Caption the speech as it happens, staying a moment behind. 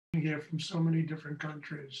here from so many different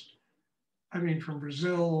countries. I mean, from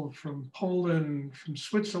Brazil, from Poland, from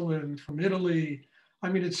Switzerland, from Italy. I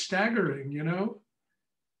mean, it's staggering, you know?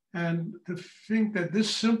 And to think that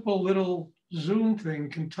this simple little Zoom thing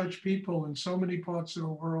can touch people in so many parts of the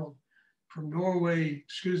world, from Norway,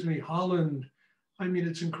 excuse me, Holland. I mean,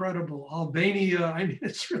 it's incredible. Albania, I mean,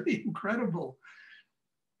 it's really incredible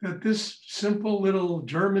that this simple little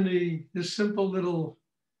Germany, this simple little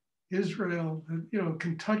Israel, you know,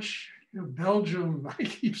 can touch, you know, Belgium. I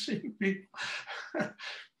keep seeing people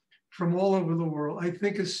from all over the world. I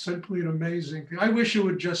think it's simply an amazing thing. I wish it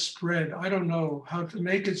would just spread. I don't know how to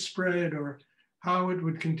make it spread or how it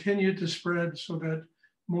would continue to spread so that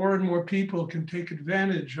more and more people can take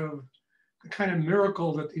advantage of the kind of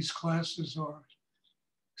miracle that these classes are.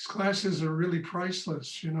 These classes are really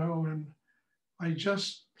priceless, you know, and I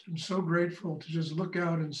just am so grateful to just look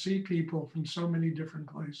out and see people from so many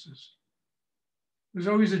different places. It was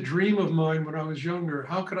always a dream of mine when I was younger.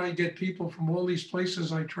 How could I get people from all these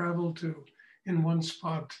places I traveled to in one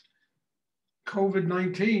spot?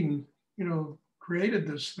 COVID-19, you know, created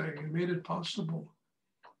this thing and made it possible.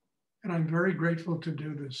 And I'm very grateful to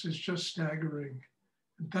do this. It's just staggering.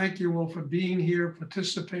 And thank you all for being here,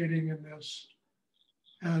 participating in this.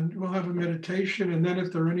 And we'll have a meditation. And then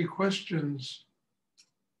if there are any questions,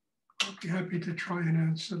 I'll be happy to try and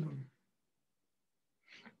answer them.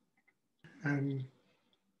 And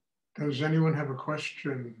does anyone have a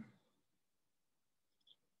question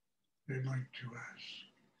they'd like to ask?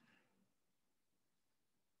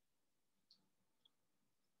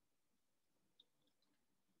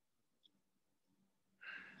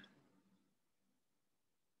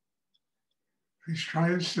 Please try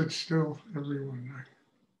and sit still, everyone.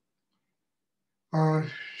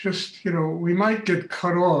 Just, you know, we might get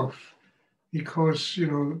cut off because, you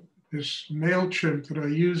know, this MailChimp that I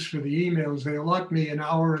use for the emails, they allot me 1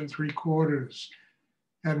 hour and 3/4.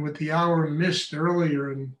 And with the hour missed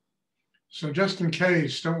earlier, and so just in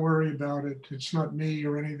case, don't worry about it. It's not me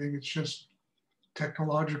or anything, it's just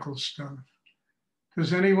technological stuff.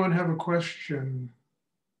 Does anyone have a question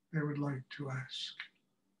they would like to ask?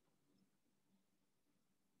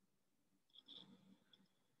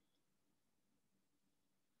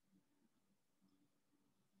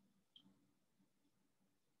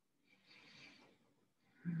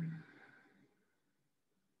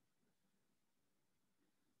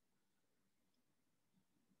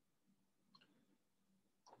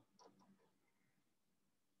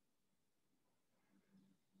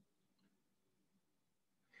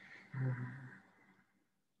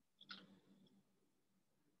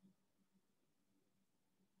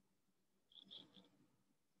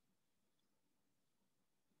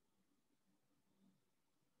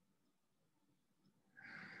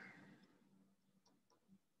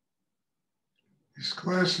 These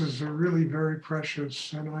classes are really very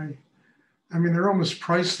precious, and I mean, they're almost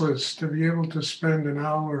priceless. To be able to spend 1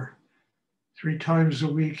 hour 3 times a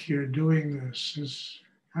week here doing this is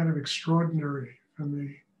kind of extraordinary for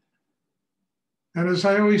me. And as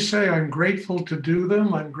I always say, I'm grateful to do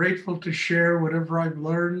them. I'm grateful to share whatever I've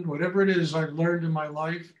learned, whatever it is I've learned in my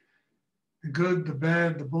life, the good, the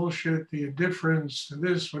bad, the bullshit, the indifference, the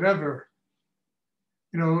this, whatever.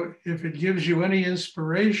 You know, if it gives you any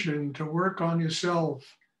inspiration to work on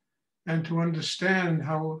yourself and to understand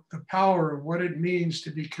how the power of what it means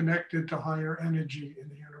to be connected to higher energy in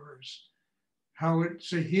the universe, how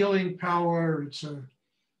it's a healing power, it's a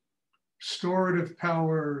restorative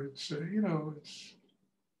power, it's a, you know, it's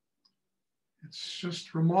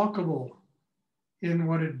just remarkable in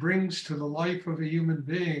what it brings to the life of a human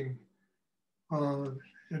being.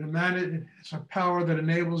 It's a power that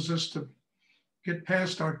enables us to get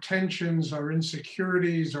past our tensions, our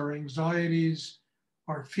insecurities, our anxieties,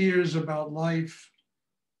 our fears about life.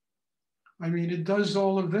 I mean, it does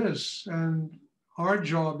all of this, and our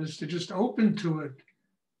job is to just open to it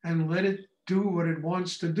and let it do what it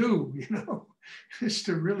wants to do, you know, is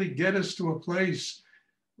to really get us to a place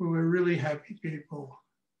where we're really happy people,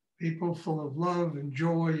 people full of love and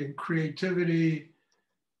joy and creativity,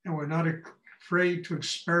 and we're not afraid to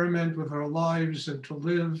experiment with our lives and to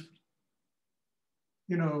live,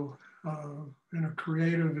 you know, in a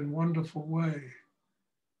creative and wonderful way.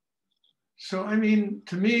 So, I mean,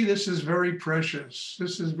 to me, this is very precious.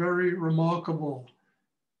 This is very remarkable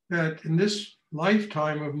that in this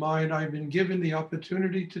lifetime of mine, I've been given the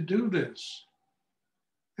opportunity to do this,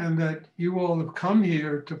 and that you all have come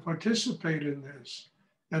here to participate in this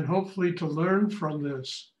and hopefully to learn from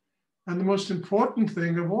this. And the most important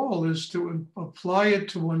thing of all is to apply it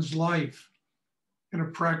to one's life in a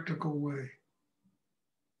practical way.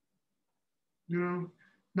 You know,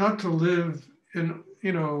 not to live in,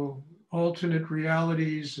 alternate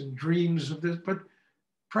realities and dreams of this, but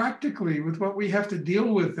practically with what we have to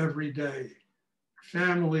deal with every day,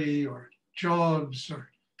 family or jobs or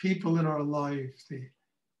people in our life, the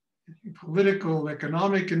political,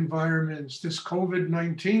 economic environments, this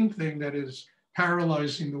COVID-19 thing that is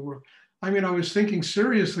paralyzing the world. I mean, I was thinking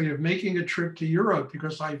seriously of making a trip to Europe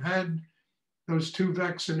because I've had those 2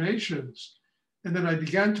 vaccinations. And then I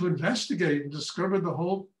began to investigate and discover the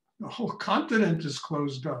whole continent is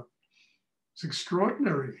closed up. It's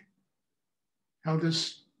extraordinary how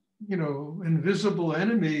this, invisible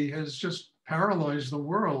enemy has just paralyzed the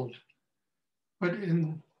world. But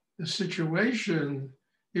in the situation,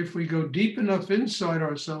 if we go deep enough inside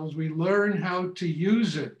ourselves, we learn how to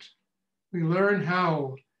use it. We learn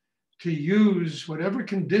how to use whatever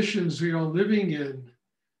conditions we are living in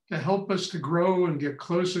to help us to grow and get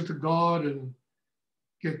closer to God and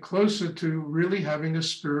get closer to really having a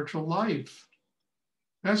spiritual life.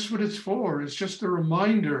 That's what it's for. It's just a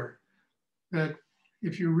reminder that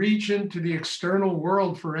if you reach into the external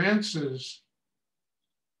world for answers,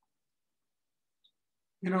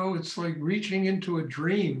 it's like reaching into a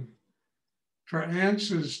dream for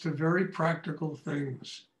answers to very practical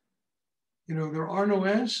things. There are no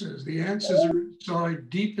answers. The answers are inside,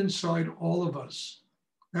 deep inside all of us.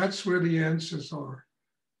 That's where the answers are.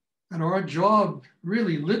 And our job,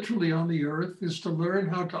 really, literally on the earth, is to learn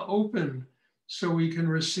how to open so we can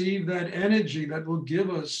receive that energy that will give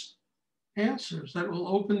us answers, that will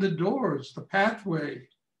open the doors, the pathway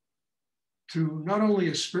to not only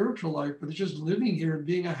a spiritual life, but just living here and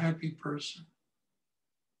being a happy person.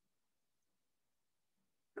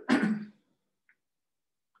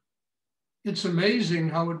 It's amazing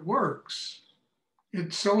how it works.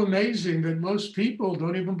 It's so amazing that most people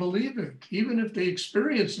don't even believe it. Even if they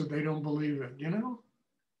experience it, they don't believe it,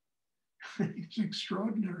 It's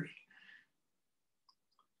extraordinary.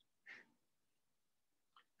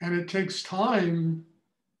 And it takes time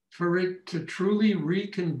for it to truly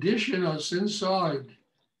recondition us inside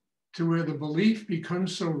to where the belief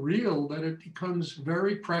becomes so real that it becomes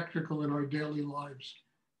very practical in our daily lives.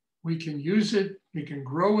 We can use it, we can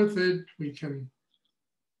grow with it, we can,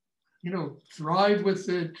 thrive with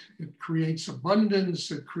it. It creates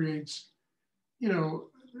abundance, it creates,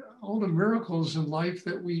 all the miracles in life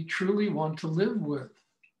that we truly want to live with.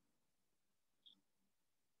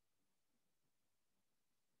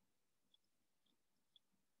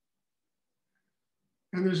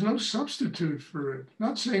 And there's no substitute for it.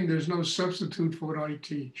 Not saying there's no substitute for what I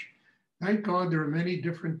teach. Thank God there are many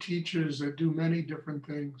different teachers that do many different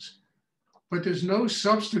things. But there's no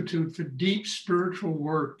substitute for deep spiritual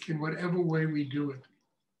work in whatever way we do it.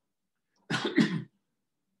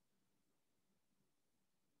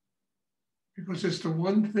 Because it's the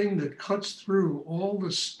one thing that cuts through all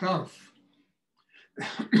the stuff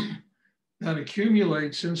that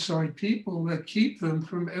accumulates inside people that keep them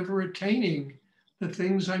from ever attaining the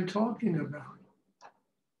things I'm talking about.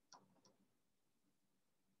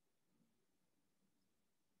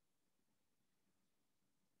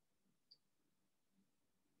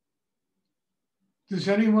 Does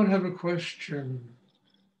anyone have a question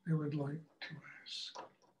they would like to ask?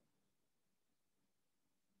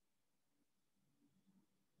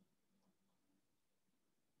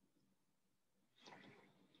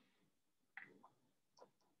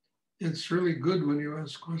 It's really good when you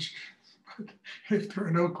ask questions, but if there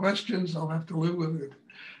are no questions, I'll have to live with it.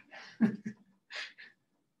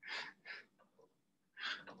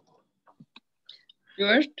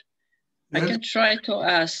 Stuart, Yes? I can try to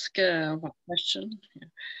ask one question.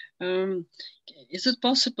 Is it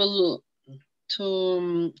possible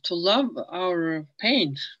to love our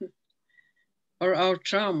pain or our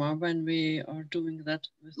trauma when we are doing that?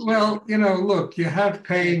 Well, look, you have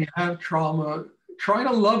pain, you have trauma. Try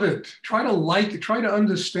to love it. Try to like it. Try to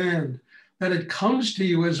understand that it comes to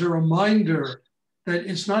you as a reminder that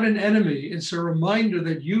it's not an enemy. It's a reminder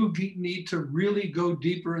that you need to really go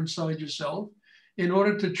deeper inside yourself in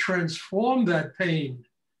order to transform that pain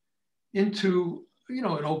into, an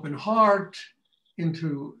open heart,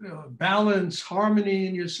 into balance, harmony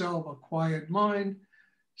in yourself, a quiet mind.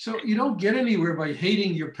 So you don't get anywhere by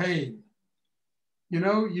hating your pain.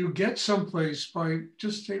 You get someplace by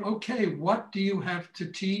just saying, okay, what do you have to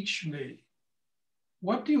teach me?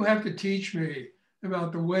 What do you have to teach me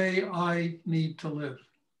about the way I need to live?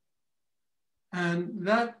 And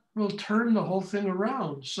that will turn the whole thing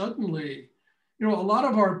around. Suddenly, a lot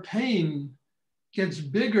of our pain gets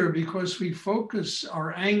bigger because we focus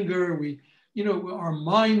our anger, our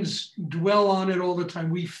minds dwell on it all the time.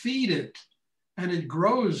 We feed it and it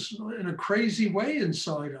grows in a crazy way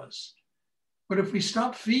inside us. But if we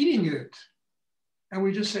stop feeding it And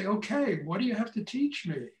we just say, okay, what do you have to teach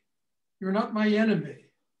me? You're not my enemy.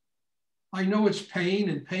 I know it's pain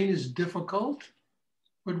and pain is difficult,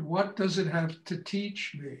 but what does it have to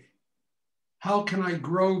teach me? How can I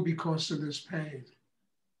grow because of this pain?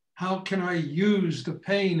 How can I use the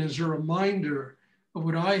pain as a reminder of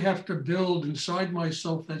what I have to build inside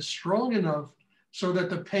myself that's strong enough so that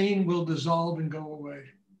the pain will dissolve and go away?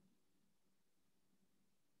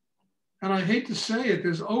 And I hate to say it,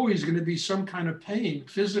 there's always going to be some kind of pain,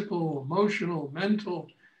 physical, emotional, mental.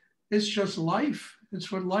 It's just life.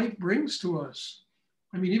 It's what life brings to us.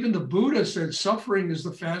 I mean, even the Buddha said suffering is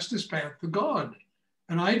the fastest path to God.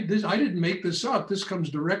 And I didn't make this up. This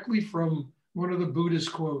comes directly from one of the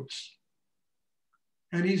Buddhist quotes.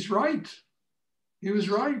 And he's right. He was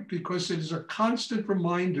right, because it is a constant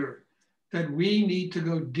reminder that we need to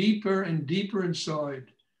go deeper and deeper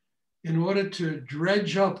inside in order to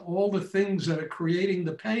dredge up all the things that are creating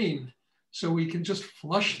the pain so we can just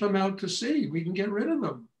flush them out to sea. We can get rid of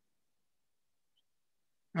them.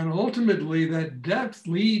 And ultimately, that depth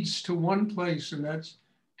leads to one place, and that's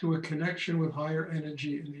to a connection with higher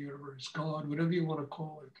energy in the universe, God, whatever you want to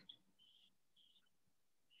call it.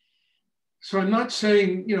 So I'm not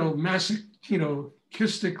saying,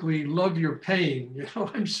 masochistically love your pain.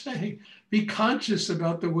 I'm saying be conscious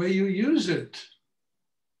about the way you use it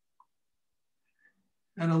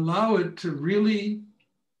and allow it to really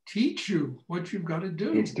teach you what you've got to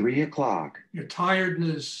do. It's 3 o'clock. Your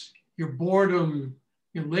tiredness, your boredom,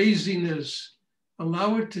 your laziness,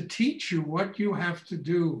 allow it to teach you what you have to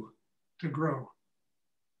do to grow.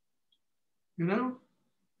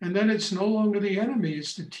 And then it's no longer the enemy,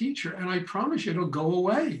 it's the teacher. And I promise you, it'll go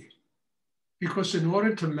away. Because in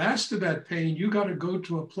order to master that pain, you got to go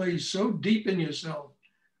to a place so deep in yourself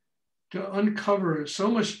to uncover so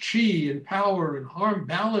much chi and power and harm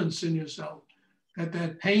balance in yourself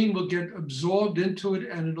that pain will get absorbed into it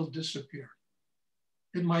and it'll disappear.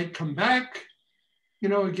 It might come back,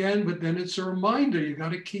 again, but then it's a reminder. You got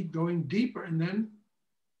to keep going deeper. And then,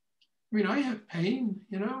 I have pain,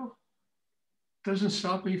 doesn't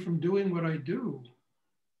stop me from doing what I do.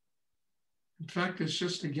 In fact, it's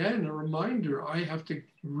just, again, a reminder. I have to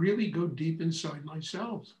really go deep inside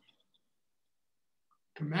myself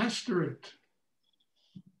to master it.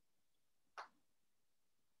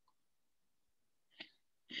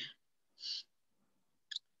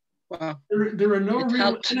 Wow. There are no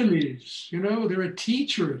real enemies, there are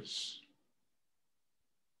teachers.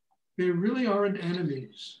 They really aren't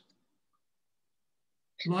enemies.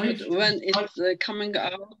 Life, but when it's coming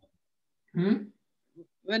out, when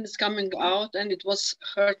it's coming out, and it was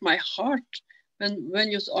hurt my heart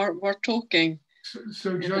when you were talking.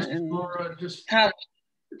 So Laura,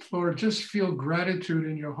 just feel gratitude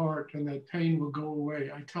in your heart, and that pain will go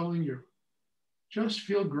away. I'm telling you, just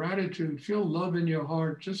feel gratitude, feel love in your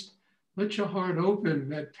heart. Just let your heart open.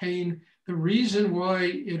 That pain. The reason why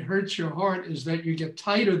it hurts your heart is that you get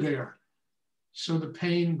tighter there, so the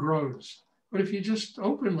pain grows. But if you just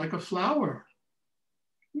open like a flower,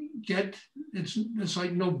 it's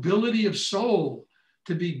like nobility of soul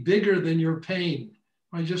to be bigger than your pain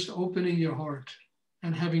by just opening your heart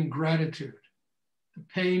and having gratitude. The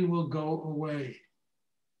pain will go away.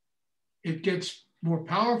 It gets more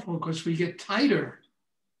powerful because we get tighter,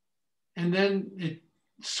 and then it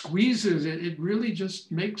squeezes it. It really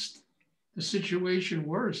just makes the situation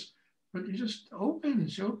worse. But you just open,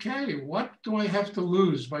 it's okay. What do I have to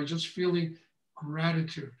lose by just feeling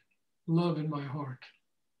gratitude, love in my heart?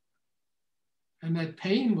 And that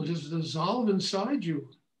pain will just dissolve inside you,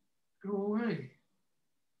 go away.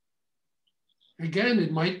 Again,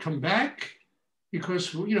 it might come back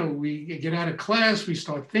because, we get out of class, we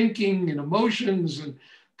start thinking and emotions and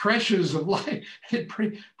pressures of life.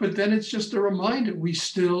 But then it's just a reminder, we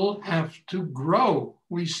still have to grow.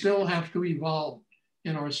 We still have to evolve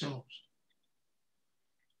in ourselves.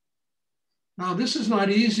 Now, this is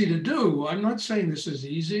not easy to do. I'm not saying this is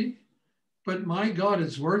easy, but my God,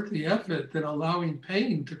 it's worth the effort than allowing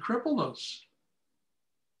pain to cripple us.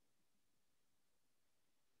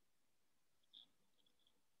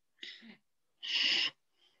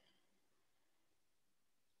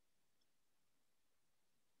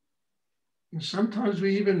 And sometimes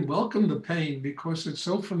we even welcome the pain because it's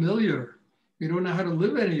so familiar. We don't know how to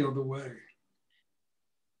live any other way.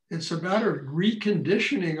 It's about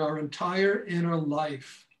reconditioning our entire inner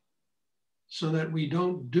life so that we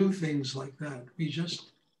don't do things like that. We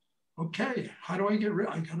just, okay, how do I get rid?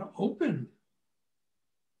 I gotta open.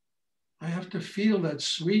 I have to feel that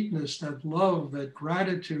sweetness, that love, that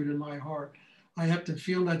gratitude in my heart. I have to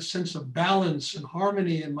feel that sense of balance and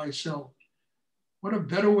harmony in myself. What a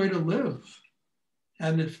better way to live.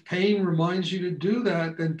 And if pain reminds you to do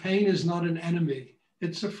that, then pain is not an enemy.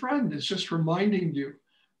 It's a friend. It's just reminding you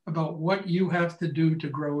about what you have to do to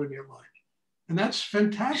grow in your life. And that's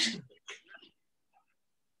fantastic.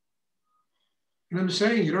 And I'm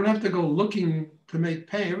saying you don't have to go looking to make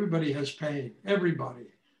pain. Everybody has pain, everybody.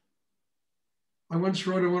 I once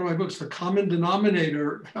wrote in one of my books, the common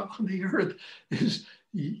denominator on the earth is,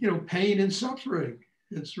 pain and suffering.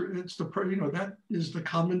 It's the, that is the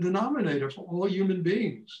common denominator for all human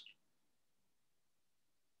beings.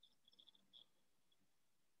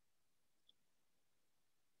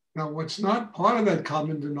 Now, what's not part of that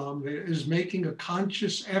common denominator is making a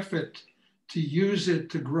conscious effort to use it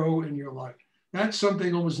to grow in your life. That's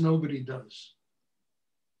something almost nobody does.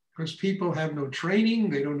 Because people have no training,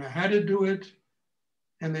 they don't know how to do it,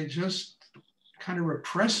 and they just kind of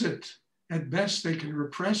repress it. At best, they can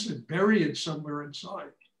repress it, bury it somewhere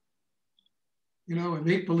inside. And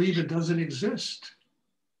make believe it doesn't exist.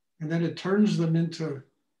 And then it turns them into,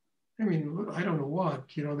 I don't know what,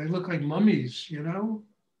 they look like mummies,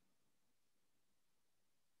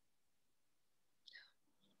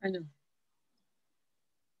 I know.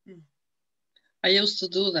 I used to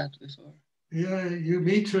do that before. Yeah,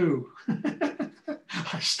 me too.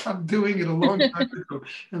 I stopped doing it a long time ago,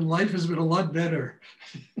 and life has been a lot better.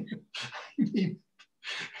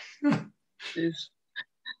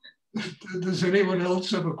 Does anyone else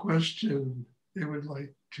have a question they would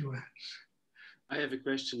like to ask? I have a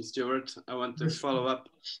question, Stuart. I want to follow up.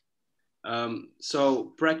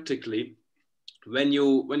 So practically, when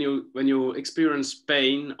you experience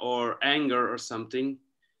pain or anger or something,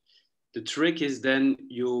 the trick is then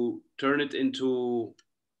you turn it into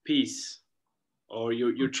peace, or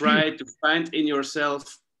you try to find in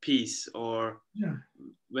yourself peace, or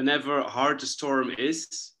whenever hard the storm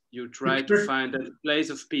is, you try to find that place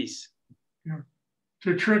of peace. Yeah.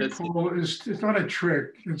 The trick, Paul, it's not a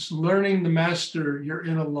trick. It's learning to master your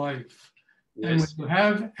inner life. Yes. And when you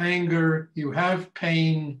have anger, you have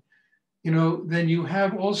pain, then you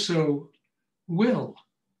have also will,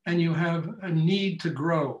 and you have a need to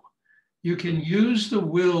grow. You can use the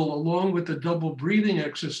will along with the double breathing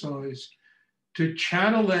exercise to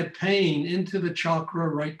channel that pain into the chakra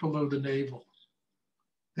right below the navel.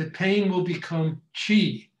 That pain will become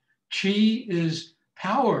chi. Chi is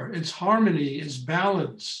power, it's harmony, it's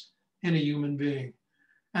balance in a human being.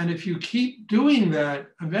 And if you keep doing that,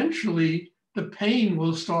 eventually the pain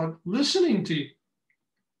will start listening to you.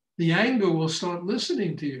 The anger will start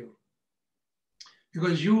listening to you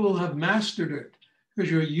because you will have mastered it, because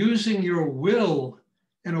you're using your will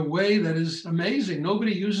in a way that is amazing.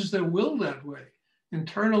 Nobody uses their will that way.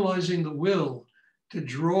 Internalizing the will to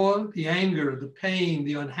draw the anger, the pain,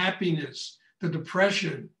 the unhappiness, the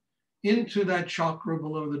depression into that chakra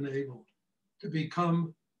below the navel to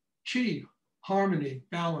become chi, harmony,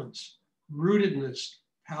 balance, rootedness,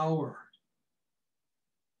 power.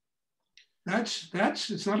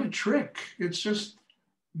 It's not a trick. It's just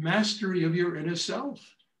mastery of your inner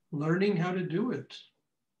self, learning how to do it.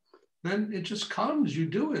 Then it just comes, you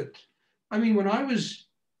do it. When I was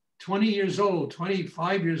 20 years old,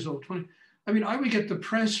 25 years old, I would get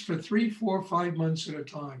depressed for 3, 4, 5 months at a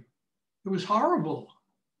time. It was horrible.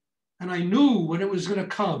 And I knew when it was going to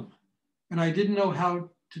come, and I didn't know how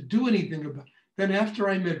to do anything about it. Then after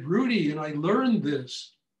I met Rudy and I learned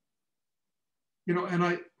this, and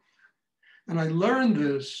I learned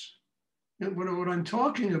this, and what I'm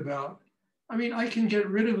talking about, I can get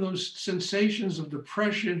rid of those sensations of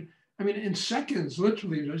depression, in seconds,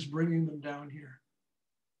 literally just bringing them down here.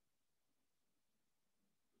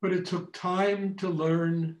 But it took time to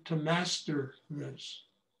learn to master this.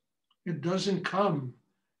 It doesn't come,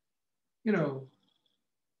 in a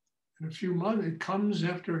few months. It comes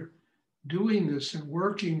after doing this and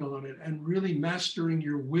working on it and really mastering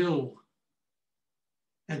your will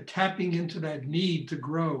and tapping into that need to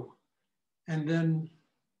grow, and then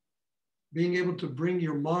being able to bring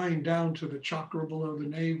your mind down to the chakra below the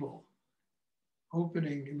navel,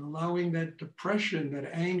 opening and allowing that depression, that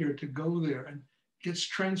anger to go there, and gets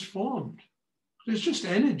transformed. It's just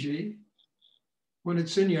energy. When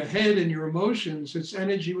it's in your head and your emotions, it's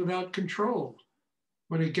energy without control.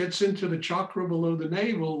 When it gets into the chakra below the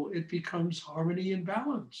navel, it becomes harmony and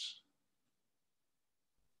balance.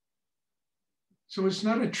 So it's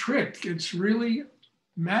not a trick. It's really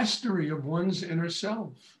mastery of one's inner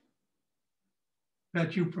self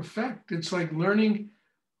that you perfect. It's like learning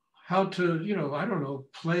how to,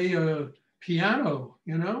 play a piano,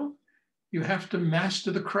 You have to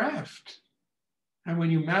master the craft. And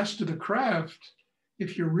when you master the craft,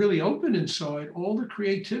 if you're really open inside, all the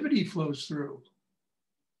creativity flows through.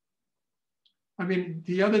 I mean,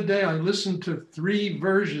 the other day I listened to 3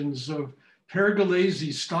 versions of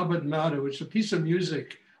Pergolesi's Stabat Mater, which is a piece of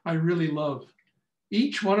music I really love.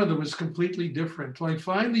 Each one of them was completely different. So I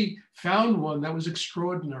finally found one that was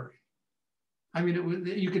extraordinary. I mean,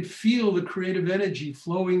 you could feel the creative energy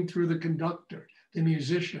flowing through the conductor, the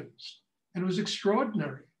musicians, and it was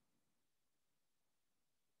extraordinary.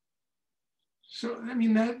 So, I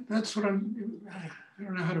mean, that's what I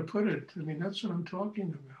don't know how to put it. I mean, that's what I'm talking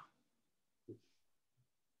about.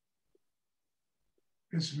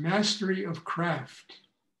 It's mastery of craft.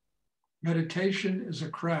 Meditation is a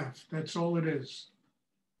craft. That's all it is.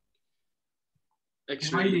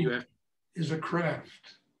 Actually, Writing is a craft.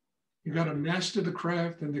 You got to master the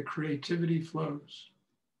craft and the creativity flows.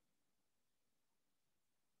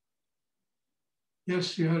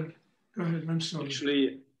 Yes, you had, go ahead, I'm sorry.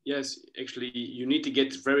 Actually, yes, actually, you need to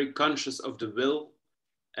get very conscious of the will,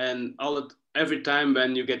 and every time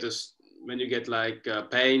when you get like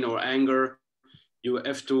pain or anger, you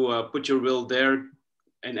have to put your will there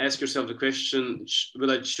and ask yourself the question: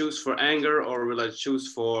 will I choose for anger or will I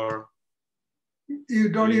choose for? You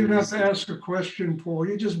don't even have to ask a question, Paul.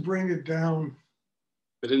 You just bring it down.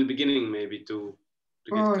 But in the beginning, maybe to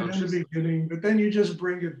get conscious. In the beginning, but then you just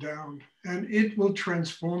bring it down, and it will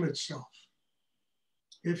transform itself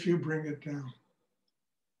if you bring it down.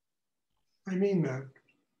 I mean that.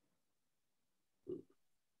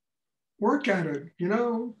 Work at it, you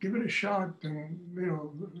know, give it a shot, and you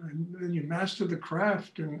know, and you master the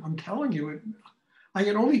craft. And I'm telling you, I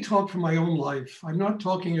can only talk from my own life. I'm not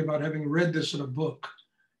talking about having read this in a book.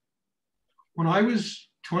 When I was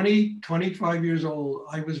 20, 25 years old,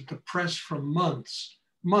 I was depressed for months.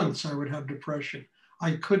 Months I would have depression.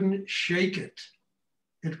 I couldn't shake it.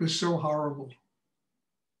 It was so horrible.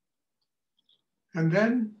 And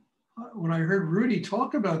then when I heard Rudy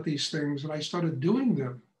talk about these things and I started doing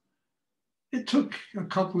them, it took a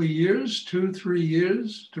couple of years, 2, 3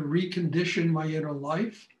 years to recondition my inner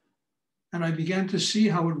life. And I began to see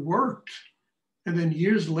how it worked. And then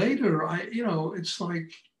years later, it's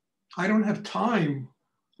like, I don't have time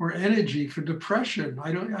or energy for depression.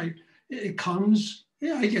 It comes,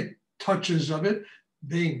 I get touches of it,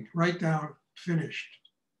 bing, right down, finished.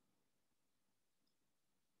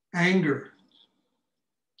 Anger.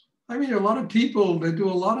 I mean, a lot of people that do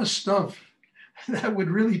a lot of stuff that would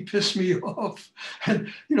really piss me off. And,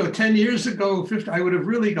 10 years ago, 50, I would have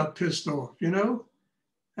really got pissed off,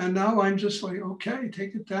 And now I'm just like, okay,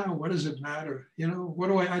 take it down. What does it matter?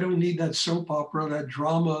 I don't need that soap opera, that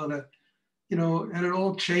drama, that, and it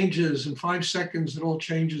all changes in 5 seconds, it all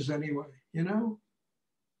changes anyway,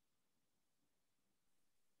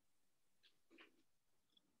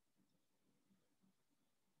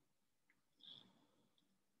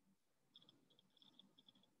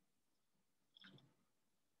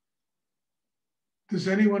 Does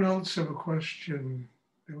anyone else have a question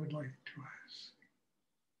they would like to ask?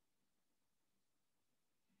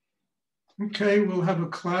 Okay, we'll have a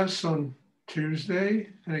class on Tuesday.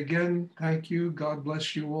 And again, thank you. God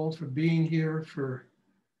bless you all for being here, for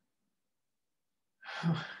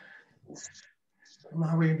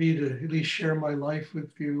allowing me to at least share my life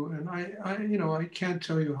with you. And I can't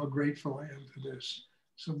tell you how grateful I am for this.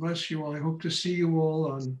 So bless you all. I hope to see you all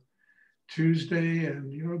on Tuesday,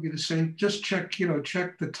 and it'll be the same. Just check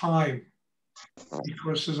the time,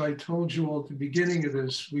 because as I told you all at the beginning of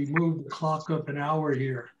this, we moved the clock up an hour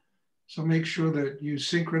here. So make sure that you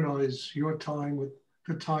synchronize your time with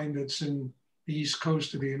the time that's in the East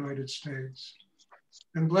Coast of the United States.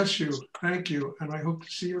 And bless you. Thank you. And I hope to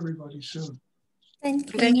see everybody soon.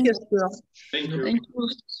 Thank you. Thank you. Thank you. Thank you.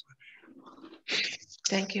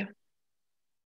 Thank you.